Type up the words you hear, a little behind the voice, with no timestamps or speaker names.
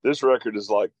this record is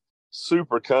like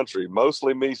super country,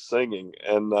 mostly me singing,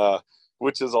 and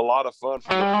which is a lot of fun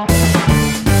for me.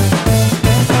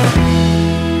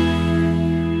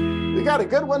 We got a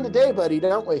good one today, buddy,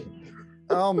 don't we?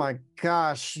 Oh my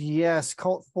gosh, yes.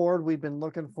 Colt Ford, we've been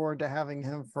looking forward to having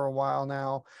him for a while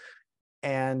now,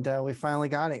 and we finally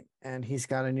got him. And he's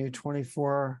got a new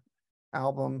 24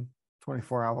 song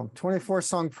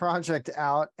project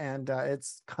out, and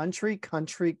it's country,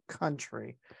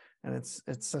 and it's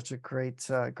such a great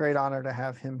honor to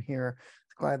have him here.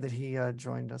 Glad that he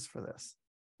joined us for this.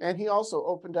 And he also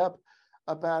opened up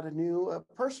about a new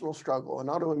personal struggle, an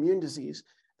autoimmune disease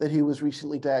that he was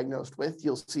recently diagnosed with.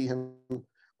 You'll see him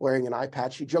wearing an eye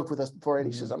patch. He joked with us before, and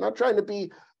he says, "I'm not trying to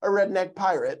be a redneck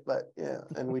pirate," but yeah,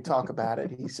 and we talk about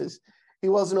it. He says he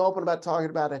wasn't open about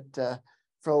talking about it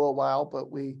for a little while,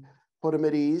 but we put him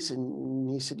at ease,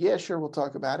 and he said, "Yeah, sure, we'll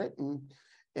talk about it."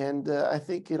 And I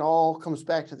think it all comes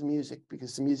back to the music,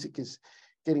 because the music is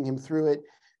getting him through it.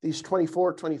 These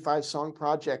 24, 25 song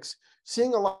projects,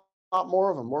 seeing a lot more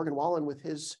of them. Morgan Wallen with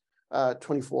his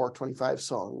 24, 25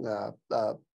 song,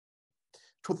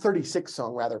 36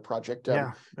 song rather project.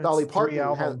 Dolly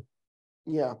Parton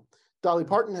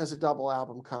has a double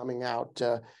album coming out.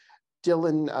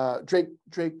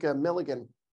 Drake Milligan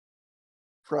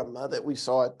from that we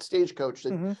saw at Stagecoach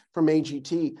from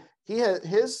AGT.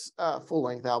 His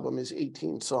full-length album is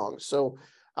 18 songs. So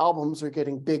albums are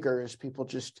getting bigger as people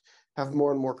just have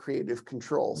more and more creative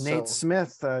control. Nate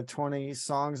Smith, 20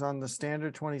 songs on the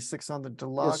standard, 26 on the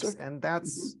deluxe, yes, and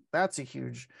that's a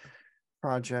huge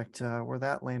project where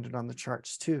that landed on the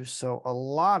charts too. So a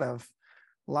lot of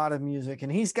music, and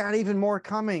he's got even more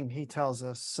coming, he tells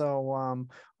us. So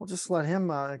we'll just let him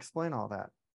explain all that.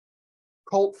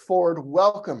 Colt Ford,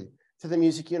 welcome to the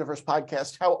Music Universe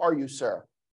podcast. How are you, sir?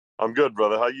 I'm good,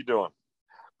 brother. How you doing?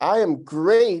 I am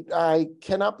great. I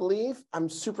cannot believe, I'm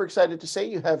super excited to say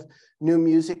you have new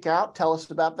music out. Tell us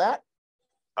about that.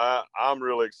 I'm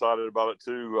really excited about it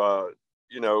too.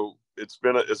 It's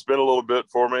been a little bit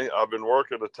for me. I've been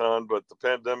working a ton, but the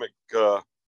pandemic,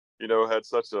 had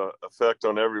such an effect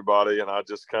on everybody, and I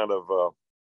just kind of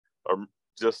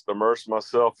just immersed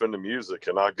myself into music,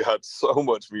 and I got so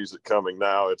much music coming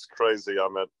now. It's crazy.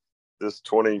 I'm at this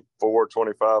 24,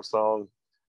 25 song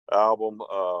album,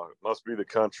 Must Be the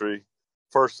Country.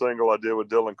 First single I did with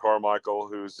Dylan Carmichael,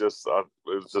 who's just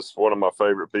one of my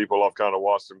favorite people. I've kind of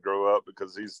watched him grow up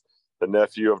because he's the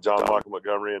nephew of John Michael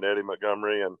Montgomery and Eddie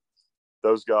Montgomery, and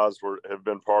those guys have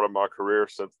been part of my career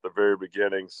since the very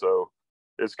beginning. So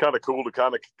it's kind of cool to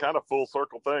kind of full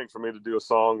circle thing for me to do a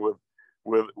song with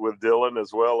Dylan,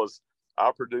 as well as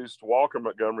I produced Walker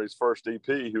Montgomery's first EP,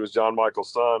 who was John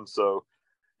Michael's son. So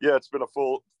yeah, it's been a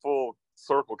full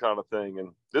circle kind of thing.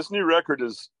 And this new record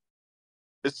it's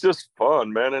just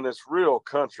fun, man. And it's real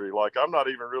country. Like, I'm not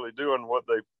even really doing what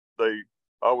they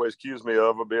always accuse me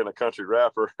of being a country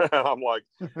rapper. I'm like,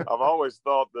 I've always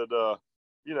thought that,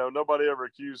 nobody ever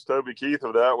accused Toby Keith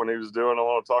of that when he was doing I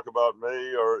Want to Talk About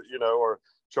Me, or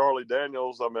Charlie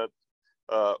Daniels. I met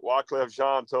Wyclef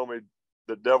Jean told me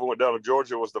The Devil Went Down to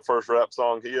Georgia was the first rap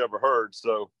song he ever heard.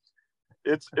 So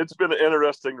it's been an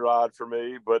interesting ride for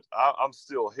me, but I'm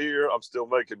still here. I'm still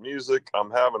making music.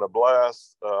 I'm having a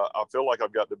blast. I feel like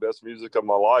I've got the best music of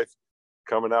my life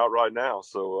coming out right now.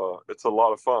 So it's a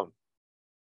lot of fun.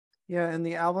 Yeah, and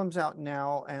the album's out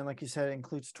now, and like you said, it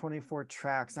includes 24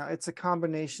 tracks. Now, it's a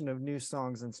combination of new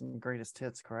songs and some greatest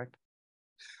hits, correct?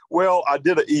 Well, I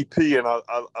did an EP, and I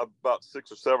about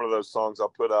 6 or 7 of those songs I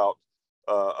put out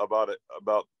about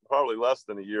probably less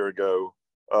than a year ago,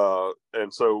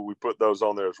 and so we put those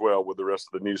on there as well with the rest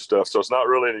of the new stuff. So it's not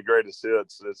really any greatest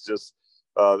hits. It's just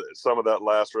some of that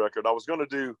last record. I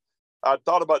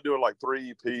thought about doing like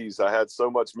 3 EPs. I had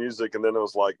so much music, and then it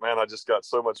was like, man, I just got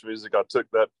so much music. I took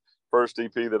that first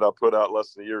EP that I put out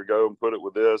less than a year ago and put it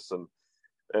with this, and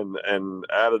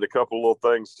added a couple little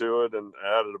things to it, and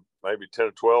added maybe 10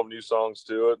 or 12 new songs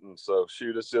to it. And so,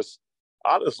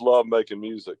 I just love making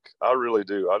music. I really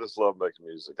do. I just love making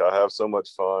music. I have so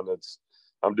much fun.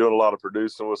 I'm doing a lot of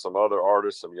producing with some other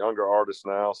artists, some younger artists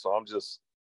now. So I'm just,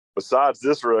 besides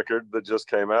this record that just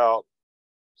came out,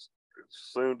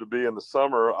 soon to be in the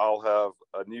summer, I'll have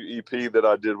a new EP that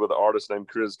I did with an artist named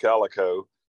Chris Calico,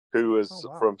 who is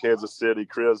from Kansas City.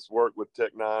 Chris worked with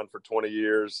Tech Nine for 20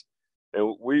 years.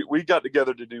 And we got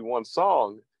together to do one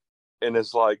song, and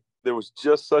it's like, there was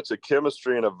just such a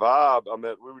chemistry and a vibe. I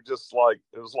mean, we were just like,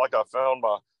 it was like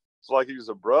it's like he was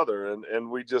a brother. And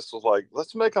we just was like,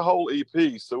 let's make a whole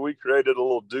EP. So we created a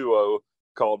little duo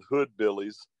called Hood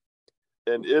Billies.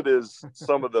 And it is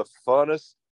some of the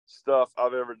funnest stuff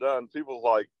I've ever done. People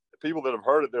that have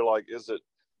heard it, they're like, is it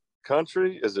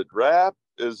country? Is it rap?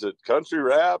 is it country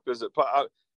rap? Is it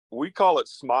we call it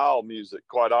smile music,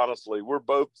 quite honestly. We're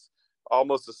both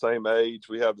almost the same age.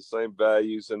 We have the same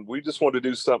values, and we just want to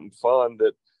do something fun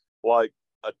that like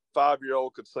a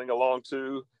 5-year-old could sing along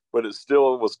to, but it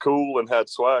still was cool and had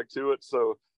swag to it.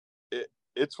 So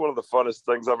it's one of the funnest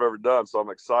things I've ever done. So I'm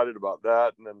excited about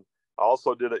that. And then I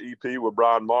also did an EP with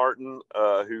Brian Martin,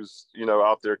 who's, you know,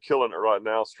 out there killing it right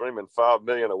now, streaming 5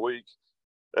 million a week.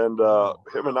 And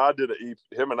him and I did an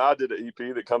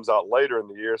EP that comes out later in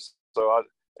the year.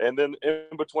 And then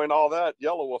in between all that,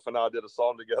 Yellow Wolf and I did a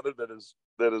song together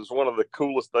that is one of the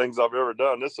coolest things I've ever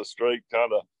done. It's a straight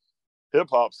kind of hip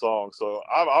hop song. So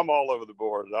I'm all over the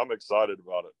board, and I'm excited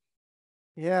about it.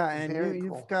 Yeah, and Very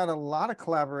you've cool. got a lot of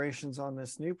collaborations on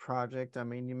this new project. I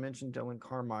mean, you mentioned Dylan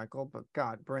Carmichael, but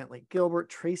God, Brantley Gilbert,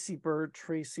 Tracy Bird,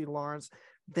 Tracy Lawrence,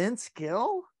 Vince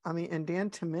Gill, I mean, and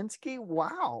Dan Tyminski.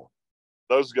 Wow.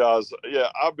 Those guys, yeah,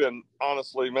 I've been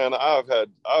honestly, man, I've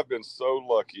been so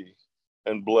lucky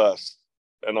and blessed,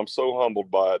 and I'm so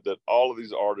humbled by it that all of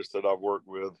these artists that I've worked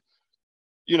with,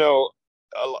 you know,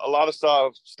 a lot of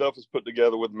stuff is put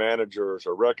together with managers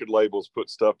or record labels put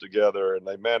stuff together and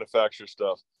they manufacture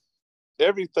stuff.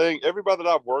 Everybody that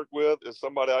I've worked with is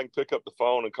somebody I can pick up the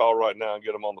phone and call right now and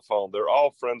get them on the phone. They're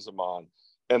all friends of mine,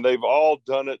 and they've all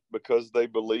done it because they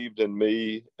believed in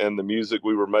me and the music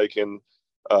we were making.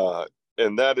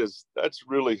 And that's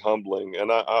really humbling. And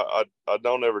I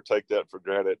don't ever take that for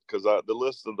granted, because the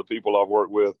list of the people I've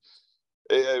worked with,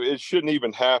 it shouldn't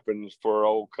even happen for an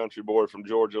old country boy from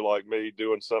Georgia like me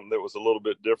doing something that was a little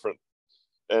bit different.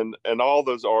 And all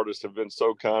those artists have been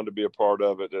so kind to be a part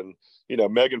of it. And, you know,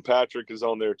 Megan Patrick is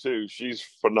on there too. She's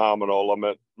phenomenal.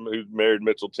 Who married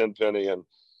Mitchell Tenpenny. And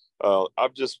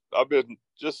I've been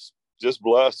just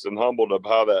blessed and humbled of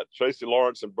how that Tracy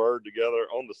Lawrence and Bird together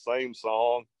on the same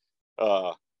song.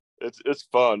 It's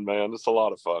fun, man. It's a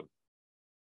lot of fun.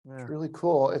 Yeah. It's really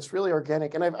cool. It's really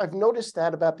organic. And I've noticed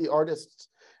that about the artists,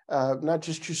 not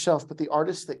just yourself, but the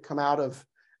artists that come out of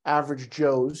Average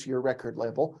Joe's, your record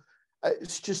label.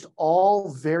 It's just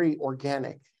all very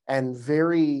organic and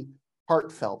very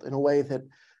heartfelt in a way that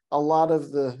a lot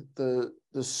of the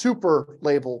super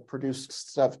label produced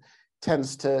stuff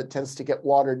tends to get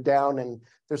watered down, and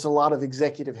there's a lot of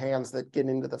executive hands that get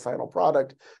into the final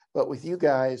product. But with you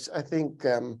guys, I think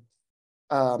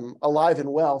Alive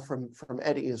and Well from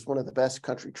Eddie is one of the best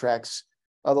country tracks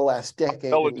of the last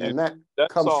decade, and that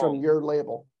comes song, from your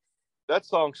label. That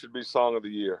song should be Song of the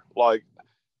Year. Like,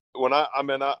 when I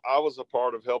was a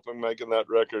part of helping making that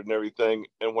record and everything,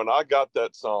 and when I got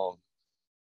that song,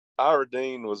 Ira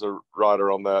Dean was a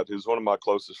writer on that, who's one of my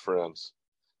closest friends.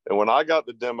 And when I got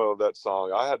the demo of that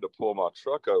song, I had to pull my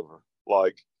truck over.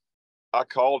 Like, I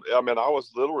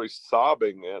was literally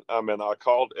sobbing. And I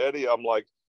called Eddie. I'm like,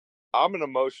 I'm an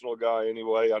emotional guy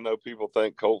anyway. I know people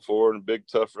think Colt Ford and big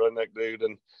tough redneck dude,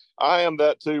 and I am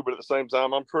that too. But at the same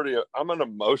time, I'm an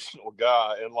emotional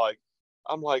guy, and like,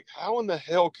 I'm like, how in the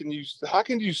hell could you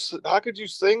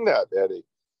sing that, Eddie?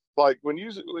 Like, when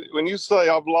you say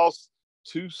I've lost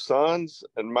 2 sons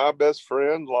and my best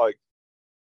friend, like,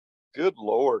 good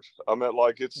Lord. I mean,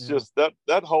 like, it's just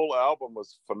that whole album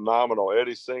was phenomenal.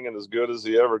 Eddie singing as good as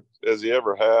he ever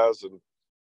has, and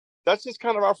that's just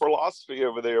kind of our philosophy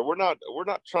over there. We're not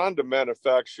trying to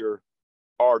manufacture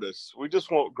artists. We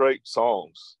just want great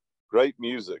songs, great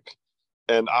music.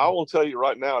 And I will tell you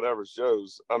right now at Average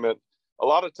Joe's, I mean, a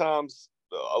lot of times,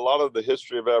 a lot of the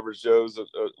history of Average Joe's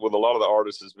with a lot of the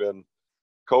artists has been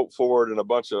Colt Ford and a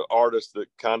bunch of artists that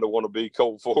kind of want to be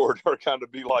Colt Ford or kind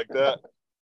of be like that.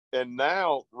 And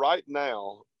right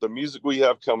now, the music we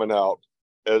have coming out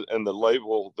and the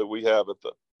label that we have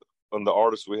and the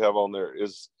artists we have on there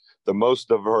is the most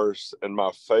diverse and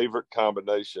my favorite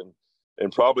combination,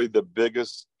 and probably the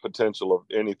biggest potential of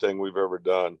anything we've ever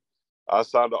done. I've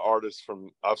signed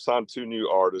 2 new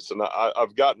artists, and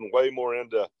I've gotten way more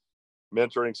into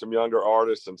mentoring some younger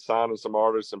artists and signing some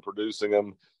artists and producing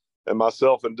them. And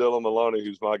myself and Dylan Maloney,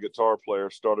 who's my guitar player,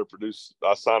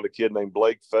 I signed a kid named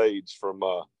Blake Fades from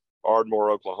Ardmore,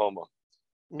 Oklahoma.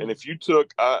 And if you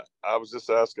I was just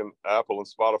asking Apple and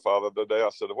Spotify the other day, I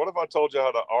said, what if I told you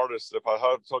how to artist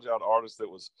that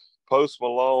was Post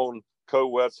Malone, Co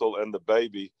Wetzel, and the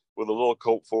Baby with a little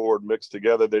Colt Ford mixed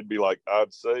together? They'd be like,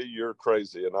 I'd say you're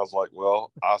crazy. And I was like,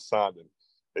 well, I signed him.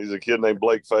 He's a kid named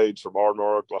Blake Fades from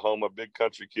Ardmore, Oklahoma, big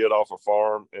country kid off a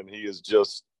farm. And he is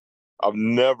just, I've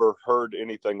never heard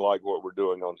anything like what we're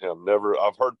doing on him. Never.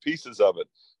 I've heard pieces of it,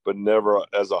 but never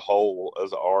as a whole,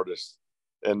 as an artist.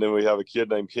 And then we have a kid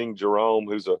named King Jerome,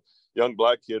 who's a young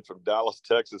black kid from Dallas,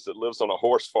 Texas, that lives on a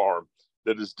horse farm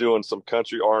that is doing some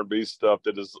country R&B stuff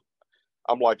that is,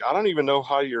 I'm like, I don't even know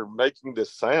how you're making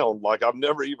this sound. Like, I've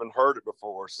never even heard it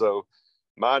before. So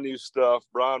my new stuff,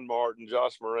 Brian Martin,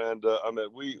 Josh Miranda. I mean,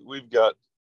 we've got,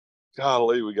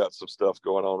 golly, we got some stuff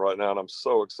going on right now, and I'm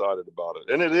so excited about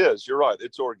it. And it is, you're right,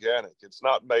 it's organic. It's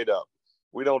not made up.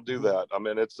 We don't do that. I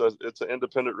mean, it's an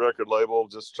independent record label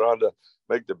just trying to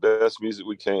make the best music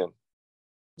we can.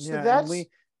 So that's,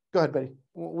 go ahead, buddy.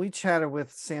 We chatted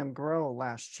with Sam Grow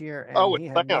last year, and Oh, he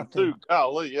had Sam nothing. too.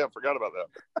 Golly, yeah, forgot about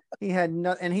that. He had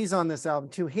no, and he's on this album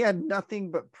too. He had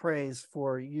nothing but praise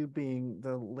for you being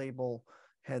the label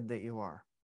head that you are.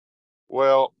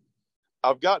 Well,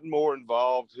 I've gotten more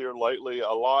involved here lately.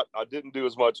 A lot. I didn't do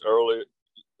as much early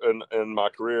in my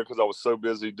career because I was so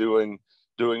busy doing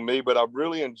me. But I'm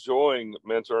really enjoying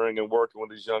mentoring and working with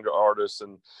these younger artists,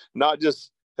 and not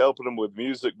just helping them with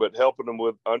music, but helping them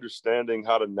with understanding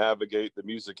how to navigate the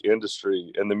music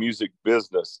industry and the music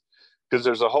business. Because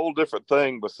there's a whole different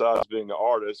thing besides being an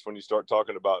artist. When you start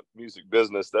talking about music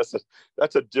business,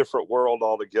 that's a different world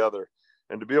altogether.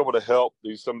 And to be able to help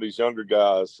some of these younger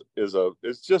guys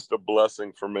it's just a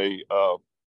blessing for me.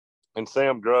 And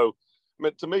Sam Grow, I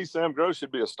mean, to me, Sam Grow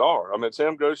should be a star. I mean,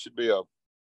 Sam Grow should be a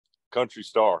country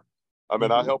star. I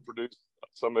mean, I helped produce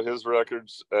some of his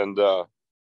records, and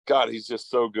God, he's just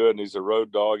so good, and he's a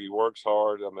road dog. He works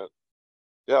hard. I mean,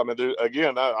 yeah, I mean,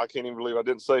 again, I can't even believe I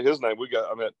didn't say his name.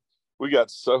 We got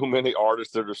so many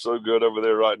artists that are so good over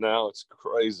there right now. It's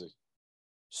crazy.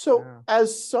 So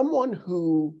as someone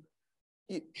who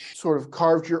sort of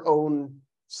carved your own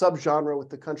subgenre with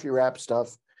the country rap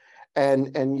stuff,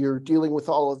 and you're dealing with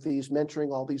all of these,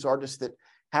 mentoring all these artists that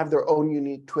have their own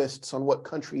unique twists on what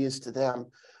country is to them,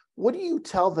 what do you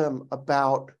tell them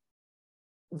about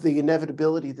the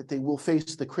inevitability that they will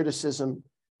face the criticism,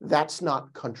 that's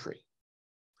not country?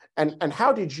 And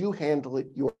how did you handle it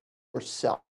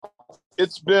yourself?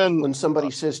 It's been, when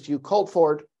somebody says to you, Colt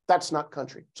Ford, that's not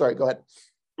country. Sorry, go ahead.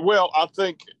 Well, I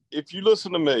think if you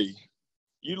listen to me,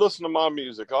 you listen to my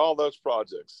music, all those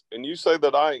projects, and you say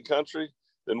that I ain't country,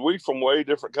 then we from way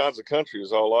different kinds of country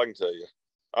is all I can tell you.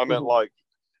 I mean, like,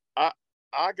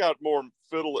 I got more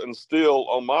fiddle and steel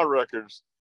on my records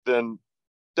than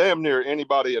damn near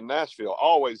anybody in Nashville.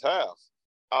 Always have.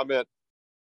 I mean,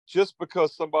 just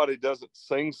because somebody doesn't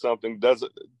sing something,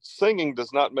 singing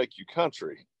does not make you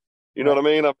country. You know what I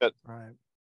mean? I mean,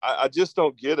 I just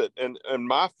don't get it. And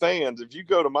my fans, if you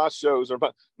go to my shows, or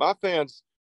my fans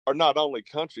are not only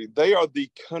country, they are the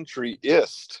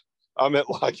countryist. I mean,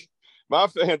 like, my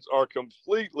fans are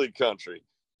completely country.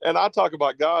 And I talk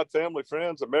about God, family,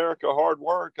 friends, America, hard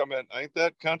work. I mean, ain't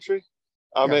that country?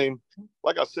 I mean,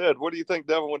 like I said, what do you think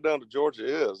Devil Went Down to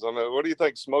Georgia is? I mean, what do you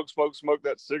think Smoke, Smoke, Smoke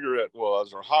That Cigarette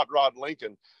was, or Hot Rod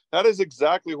Lincoln? That is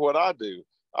exactly what I do.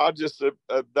 I just,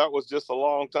 that was just a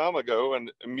long time ago.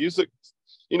 And music,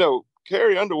 you know,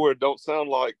 Carrie Underwood don't sound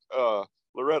like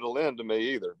Loretta Lynn to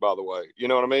me either, by the way. You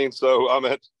know what I mean? So, I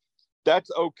mean,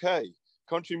 that's okay.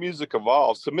 Country music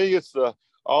evolves. To me, it's the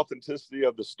authenticity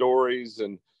of the stories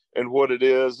and what it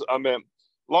is. I mean,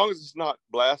 long as it's not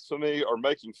blasphemy or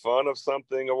making fun of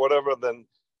something or whatever, then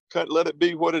let it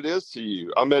be what it is to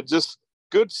you. I mean, just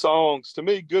good songs. To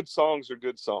me, good songs are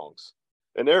good songs.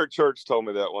 And Eric Church told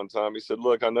me that one time. He said,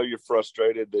 look, I know you're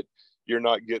frustrated that you're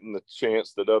not getting the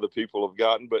chance that other people have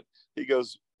gotten, but he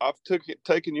goes, I've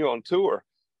taken you on tour.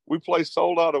 We play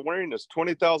sold out awareness,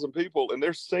 20,000 people, and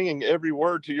they're singing every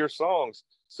word to your songs.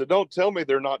 So don't tell me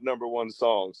they're not number one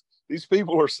songs. These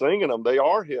people are singing them. They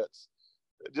are hits.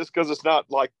 Just because it's not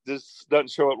like this doesn't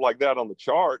show up like that on the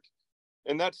chart.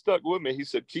 And that stuck with me. He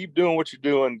said, keep doing what you're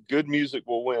doing. Good music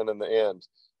will win in the end.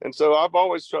 And so I've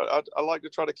always tried, I like to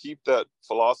try to keep that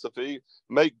philosophy,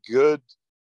 make good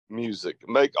music,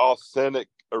 make authentic,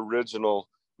 original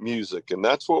music. And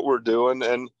that's what we're doing.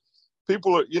 And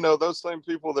people are, you know, those same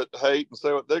people that hate and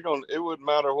say what they're going, it wouldn't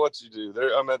matter what you do. They're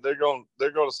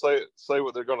going to say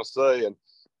what they're going to say. And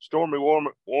Stormy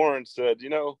Warren said, you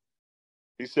know,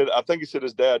 he said, I think he said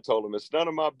his dad told him, it's none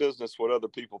of my business what other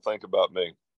people think about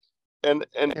me. And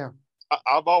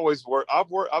I've always worked,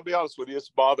 I'll be honest with you, it's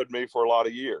bothered me for a lot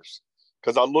of years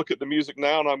because I look at the music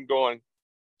now and I'm going,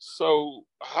 so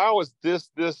how is this,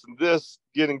 and this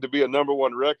getting to be a number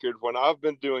one record when I've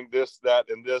been doing this, that,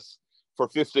 and this for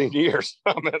 15 years?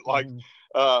 I mean, like,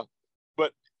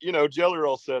 but, you know, Jelly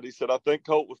Roll said, he said, I think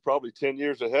Colt was probably 10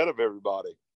 years ahead of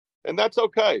everybody. And that's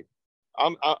okay.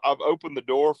 I've opened the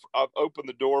door. I've opened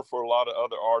the door for a lot of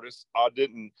other artists. I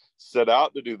didn't set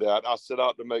out to do that. I set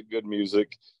out to make good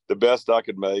music, the best I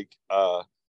could make.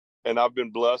 And I've been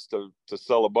blessed to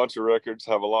sell a bunch of records,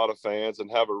 have a lot of fans,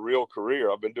 and have a real career.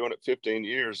 I've been doing it 15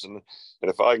 years. And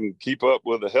if I can keep up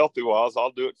with the healthy wise,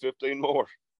 I'll do it 15 more.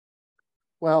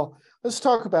 Well, let's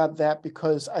talk about that,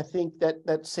 because I think that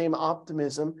that same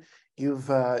optimism you've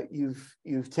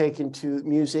taken to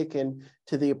music and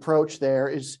to the approach there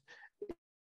is,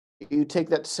 you take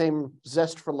that same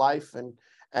zest for life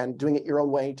and doing it your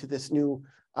own way to this new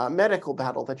medical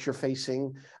battle that you're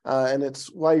facing, and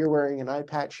it's why you're wearing an eye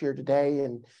patch here today.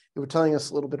 And you were telling us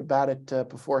a little bit about it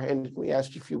beforehand, and we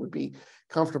asked you if you would be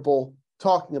comfortable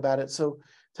talking about it. So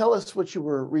tell us what you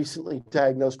were recently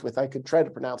diagnosed with. I could try to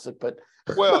pronounce it, but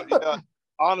well, yeah,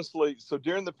 honestly, so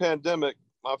during the pandemic,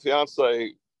 my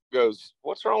fiance goes,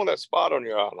 "What's wrong with that spot on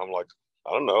your eye?" And I'm like,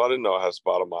 "I don't know. I didn't know I had a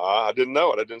spot on my eye. I didn't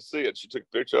know it. I didn't see it." She took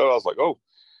a picture of it. I was like, "Oh."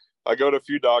 I go to a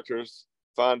few doctors,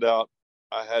 find out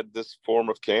I had this form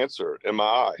of cancer in my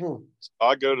eye. So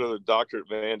I go to the doctor at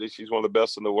Vandy. She's one of the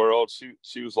best in the world.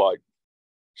 She was like,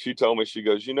 she told me, she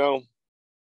goes,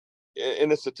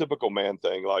 and it's a typical man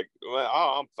thing. Like, well,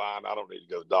 I'm fine. I don't need to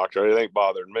go to the doctor. It ain't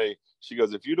bothering me. She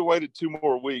goes, if you'd have waited 2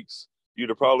 more weeks, you'd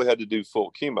have probably had to do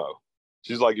full chemo.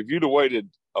 She's like, if you'd have waited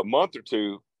a month or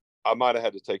two, I might have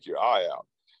had to take your eye out.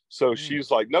 So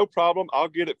she's like, no problem. I'll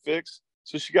get it fixed.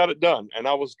 So she got it done, and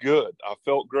I was good. I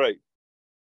felt great.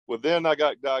 Well, then I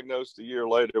got diagnosed a year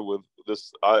later with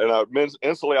this,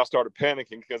 instantly I started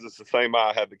panicking because it's the same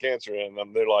eye I had the cancer in.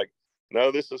 And they're like,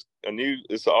 no, it's an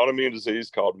autoimmune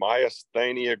disease called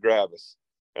myasthenia gravis.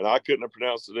 And I couldn't have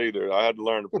pronounced it either. I had to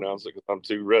learn to pronounce it because I'm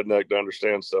too redneck to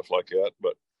understand stuff like that.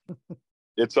 But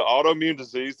it's an autoimmune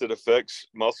disease that affects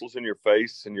muscles in your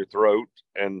face and your throat,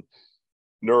 and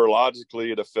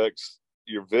neurologically it affects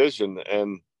your vision.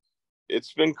 And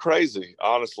it's been crazy,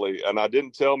 honestly. And I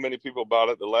didn't tell many people about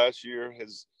it. The last year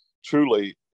has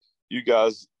truly, you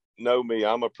guys know me.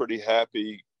 I'm a pretty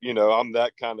happy, I'm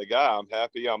that kind of guy. I'm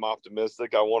happy. I'm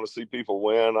optimistic. I want to see people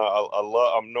win.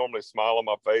 I'm normally smile on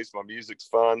my face. My music's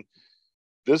fun.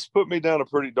 This put me down a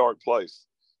pretty dark place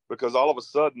because all of a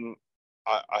sudden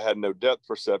I had no depth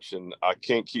perception. I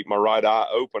can't keep my right eye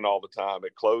open all the time.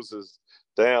 It closes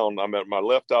down. My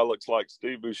left eye looks like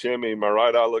Steve Buscemi. My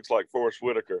right eye looks like Forrest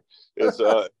Whitaker. It's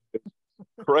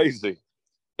crazy.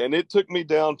 And it took me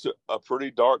down to a pretty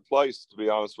dark place, to be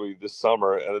honest with you, this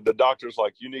summer. And the doctor's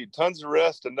like, you need tons of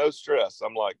rest and no stress.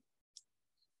 I'm like,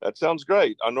 that sounds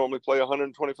great. I normally play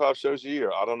 125 shows a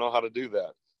year. I don't know how to do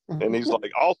that. And he's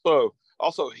like, also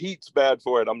heat's bad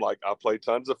for it. I'm like, I play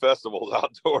tons of festivals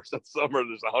outdoors in summer.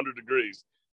 There's 100 degrees.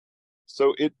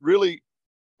 So it really,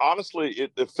 honestly,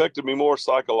 it affected me more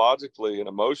psychologically and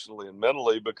emotionally and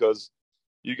mentally because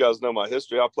you guys know my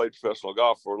history. I played professional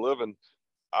golf for a living.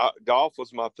 Golf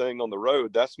was my thing on the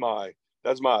road. That's my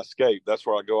escape. That's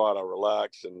where I go out, I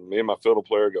relax, and me and my fiddle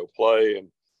player go play.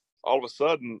 And all of a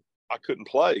sudden, I couldn't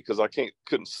play because I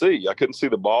couldn't see. I couldn't see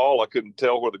the ball. I couldn't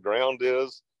tell where the ground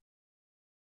is.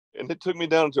 And it took me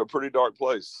down to a pretty dark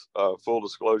place. Full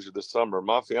disclosure, this summer,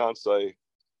 my fiance,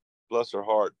 bless her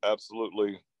heart,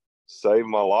 absolutely saved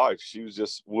my life. She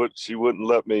wouldn't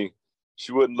let me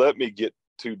get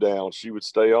too down. She would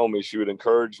stay on me. She would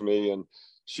encourage me, and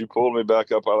she pulled me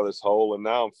back up out of this hole. And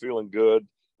now I'm feeling good.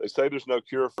 They say there's no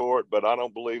cure for it, but I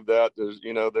don't believe that. There's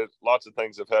lots of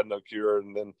things have had no cure,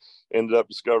 and then ended up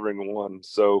discovering one.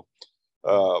 So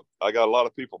I got a lot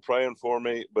of people praying for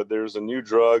me, but there's a new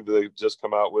drug that they've just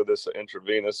come out with. It's an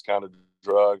intravenous kind of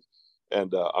drug,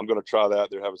 and I'm going to try that.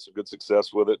 They're having some good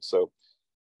success with it. So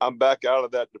I'm back out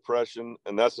of that depression.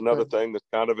 And that's another thing that's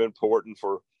kind of important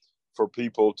for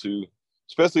people to,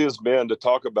 especially as men, to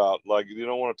talk about. Like, you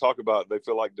don't want to talk about, they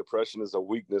feel like depression is a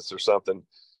weakness or something.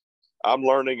 I'm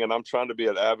learning, and I'm trying to be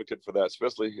an advocate for that,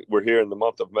 especially we're here in the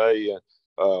month of May.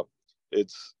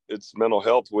 It's mental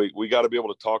health week. We got to be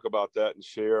able to talk about that and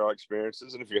share our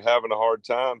experiences. And if you're having a hard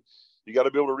time, you got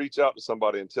to be able to reach out to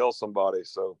somebody and tell somebody.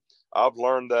 So I've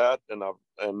learned that, and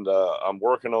I'm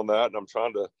working on that, and I'm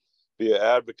trying to be an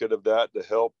advocate of that to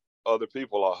help other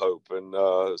people, I hope. And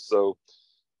so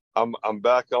I'm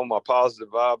back on my positive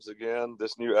vibes again.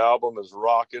 This new album is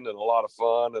rocking and a lot of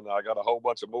fun, and I got a whole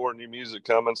bunch of more new music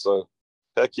coming. So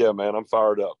heck yeah, man, I'm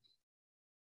fired up.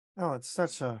 Oh, it's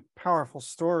such a powerful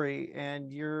story. And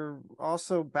you're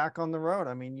also back on the road.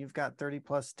 I mean, you've got 30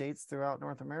 plus dates throughout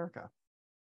North America.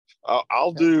 I've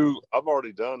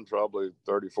already done probably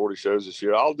 30, 40 shows this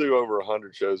year. I'll do over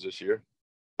 100 shows this year.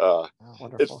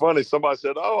 It's funny. Somebody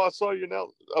said, "Oh, I saw you now.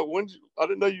 I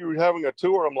didn't know you were having a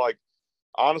tour." I'm like,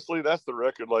 honestly, that's the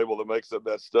record label that makes up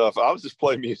that stuff. I was just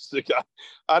playing music.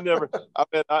 That's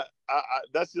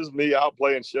just me out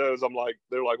playing shows. I'm like,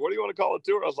 they're like, "What do you want to call a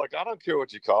tour?" I was like, "I don't care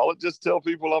what you call it. Just tell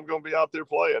people I'm going to be out there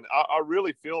playing." I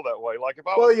really feel that way. Like if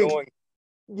I was going,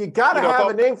 You got to have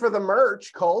a name for the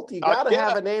merch, Colt. You got to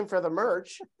have a name for the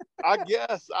merch. I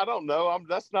guess. I don't know.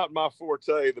 That's not my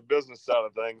forte, the business side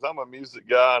of things. I'm a music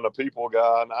guy and a people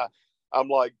guy. And I'm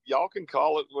like, y'all can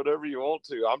call it whatever you want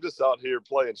to. I'm just out here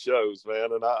playing shows,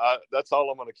 man. And I that's all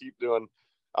I'm going to keep doing.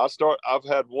 I've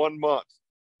had 1 month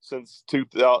since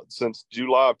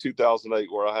July of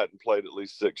 2008 where I hadn't played at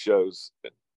least 6 shows.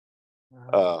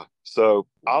 So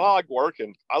I like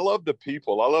working. I love the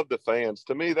people. I love the fans.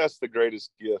 To me, that's the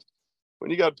greatest gift. When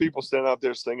you got people standing out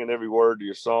there singing every word to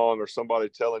your song, or somebody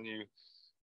telling you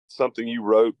something you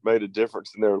wrote made a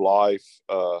difference in their life.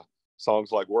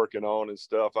 Songs like Working On and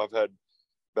stuff. I've had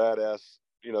badass,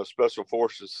 special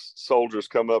forces soldiers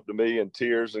come up to me in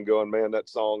tears and going, man, that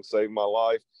song saved my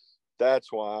life.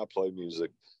 That's why I play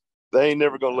music. They ain't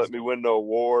never going to let me win no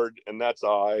award, and that's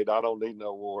all right. I don't need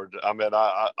no award. I mean,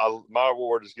 my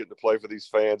award is getting to play for these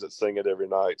fans that sing it every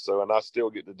night. So, and I still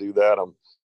get to do that. I'm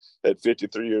at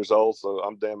 53 years old, so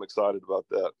I'm damn excited about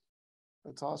that.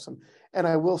 That's awesome. And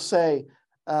I will say,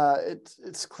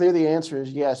 it's clear the answer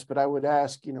is yes, but I would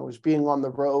ask, as being on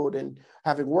the road and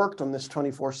having worked on this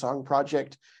 24-song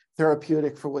project,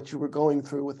 therapeutic for what you were going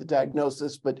through with the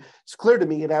diagnosis, but it's clear to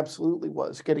me it absolutely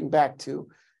was. Getting back to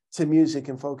music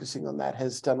and focusing on that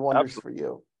has done wonders for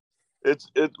you.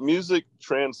 Music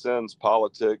transcends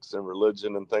politics and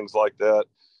religion and things like that.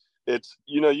 It's,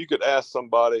 you could ask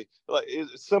somebody, like,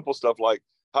 it's simple stuff like,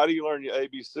 how do you learn your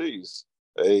ABCs?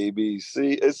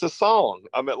 ABC, it's a song.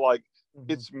 I mean, like,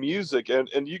 it's music,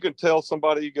 and you can tell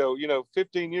somebody, you go,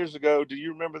 15 years ago, do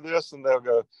you remember this? And they'll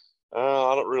go,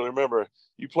 I don't really remember.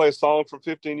 You play a song from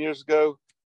 15 years ago,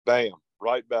 bam,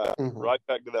 right back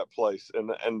to that place. And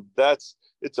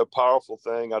it's a powerful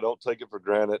thing. I don't take it for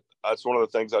granted. That's one of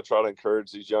the things I try to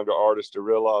encourage these younger artists to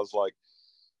realize, like,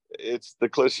 it's the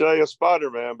cliche of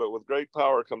Spider-Man, but with great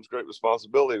power comes great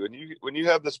responsibility. When you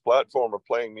have this platform of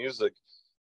playing music,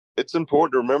 it's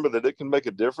important to remember that it can make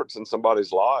a difference in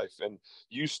somebody's life. And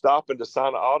you stopping to sign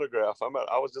an autograph.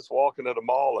 I was just walking at a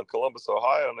mall in Columbus,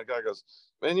 Ohio, and the guy goes,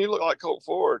 man, you look like Colt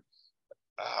Ford.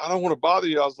 I don't want to bother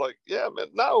you. I was like, yeah, man,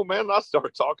 no, man. I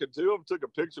started talking to him, took a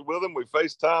picture with him. We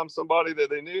FaceTimed somebody that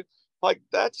they knew. Like,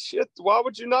 that shit, why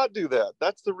would you not do that?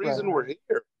 That's the reason we're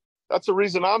here. That's the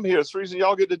reason I'm here. It's the reason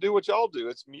y'all get to do what y'all do.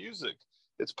 It's music.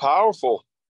 It's powerful.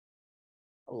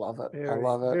 I love it. Very, I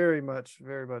love it. Very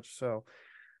much so.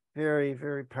 Very,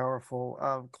 very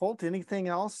powerful. Colt, anything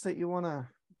else that you want to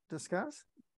discuss?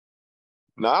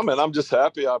 Nah, man, I'm just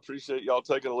happy. I appreciate y'all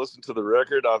taking a listen to the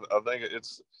record. I think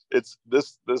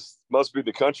this must be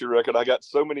the country record. I got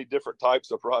so many different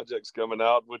types of projects coming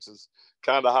out, which is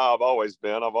kind of how I've always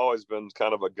been. I've always been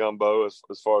kind of a gumbo as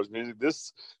far as music.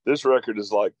 This record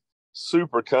is like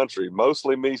super country,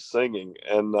 mostly me singing,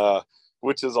 and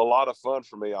which is a lot of fun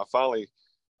for me. I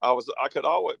could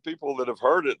always, people that have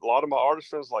heard it, a lot of my artist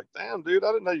friends like, damn, dude,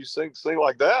 I didn't know you sing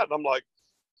like that. And I'm like,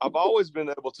 I've always been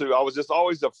able to. I was just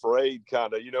always afraid,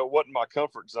 kind of, wasn't my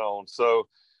comfort zone. So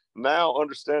now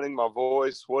understanding my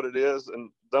voice, what it is, and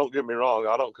don't get me wrong,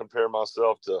 I don't compare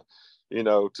myself to,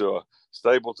 to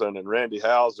Stapleton and Randy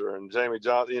Houser and Jamie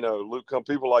Johnson, Luke,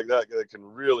 people like that can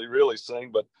really, really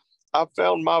sing. But I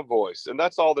found my voice, and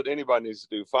that's all that anybody needs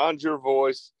to do. Find your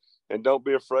voice and don't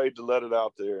be afraid to let it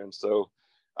out there. And so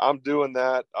I'm doing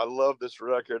that. I love this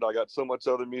record. I got so much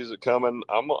other music coming.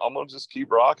 I'm gonna just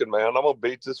keep rocking, man. I'm gonna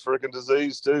beat this freaking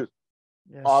disease too.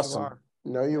 Yes, awesome.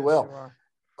 No, you will. You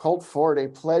Colt Ford, a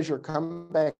pleasure. Come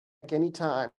back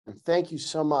anytime. Thank you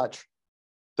so much.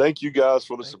 Thank you guys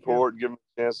for the support and giving me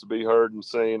a chance to be heard and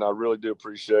seen. I really do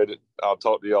appreciate it. I'll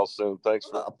talk to y'all soon. Thanks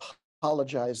for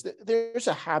apologize. There's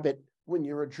a habit when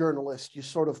you're a journalist, you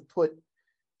sort of put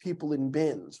people in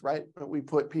bins, right? We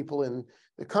put people in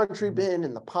the country bin,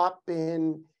 in the pop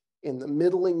bin, in the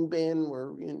middling bin,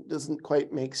 where it doesn't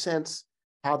quite make sense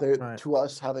how they're to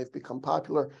us, how they've become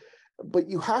popular. But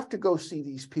you have to go see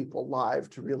these people live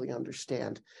to really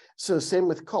understand. So same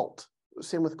with Colt.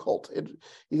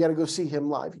 You got to go see him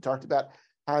live. He talked about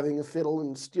having a fiddle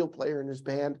and steel player in his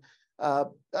band.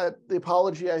 The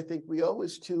apology I think we owe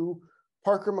is to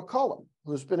Parker McCollum,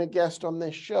 who's been a guest on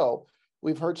this show.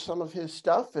 We've heard some of his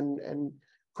stuff, and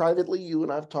privately, you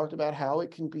and I've talked about how it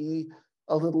can be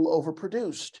a little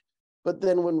overproduced. But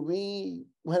then when we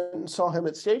went and saw him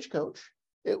at Stagecoach,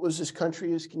 it was as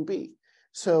country as can be.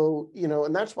 So,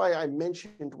 and that's why I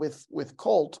mentioned with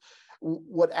Colt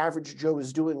what Average Joe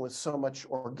is doing with so much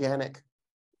organic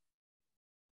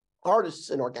artists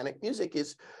and organic music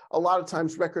is a lot of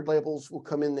times record labels will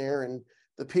come in there and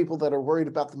the people that are worried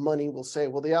about the money will say,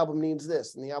 well, the album needs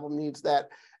this and the album needs that.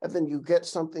 And then you get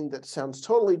something that sounds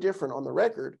totally different on the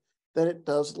record than it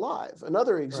does live.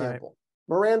 Another example,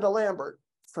 Miranda Lambert,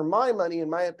 for my money, in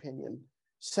my opinion,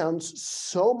 sounds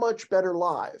so much better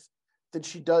live than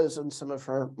she does on some of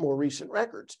her more recent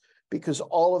records, because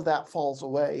all of that falls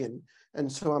away.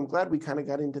 And so I'm glad we kind of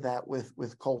got into that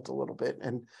with Colt a little bit.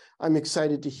 And I'm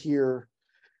excited to hear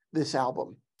this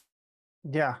album.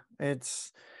 Yeah,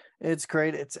 it's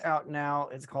great. It's out now.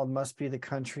 It's called Must Be the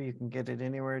Country. You can get it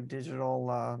anywhere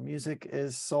digital music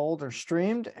is sold or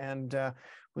streamed. And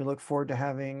we look forward to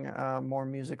having more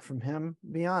music from him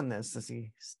beyond this, as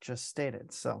he just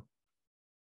stated. So,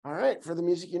 all right, for the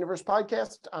Music Universe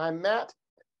podcast, I'm Matt.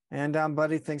 And I'm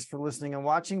Buddy. Thanks for listening and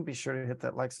watching. Be sure to hit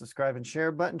that like, subscribe, and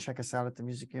share button. Check us out at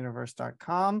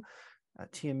themusicuniverse.com,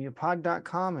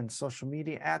 tmupod.com, and social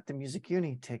media at The Music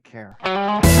Uni. Take care.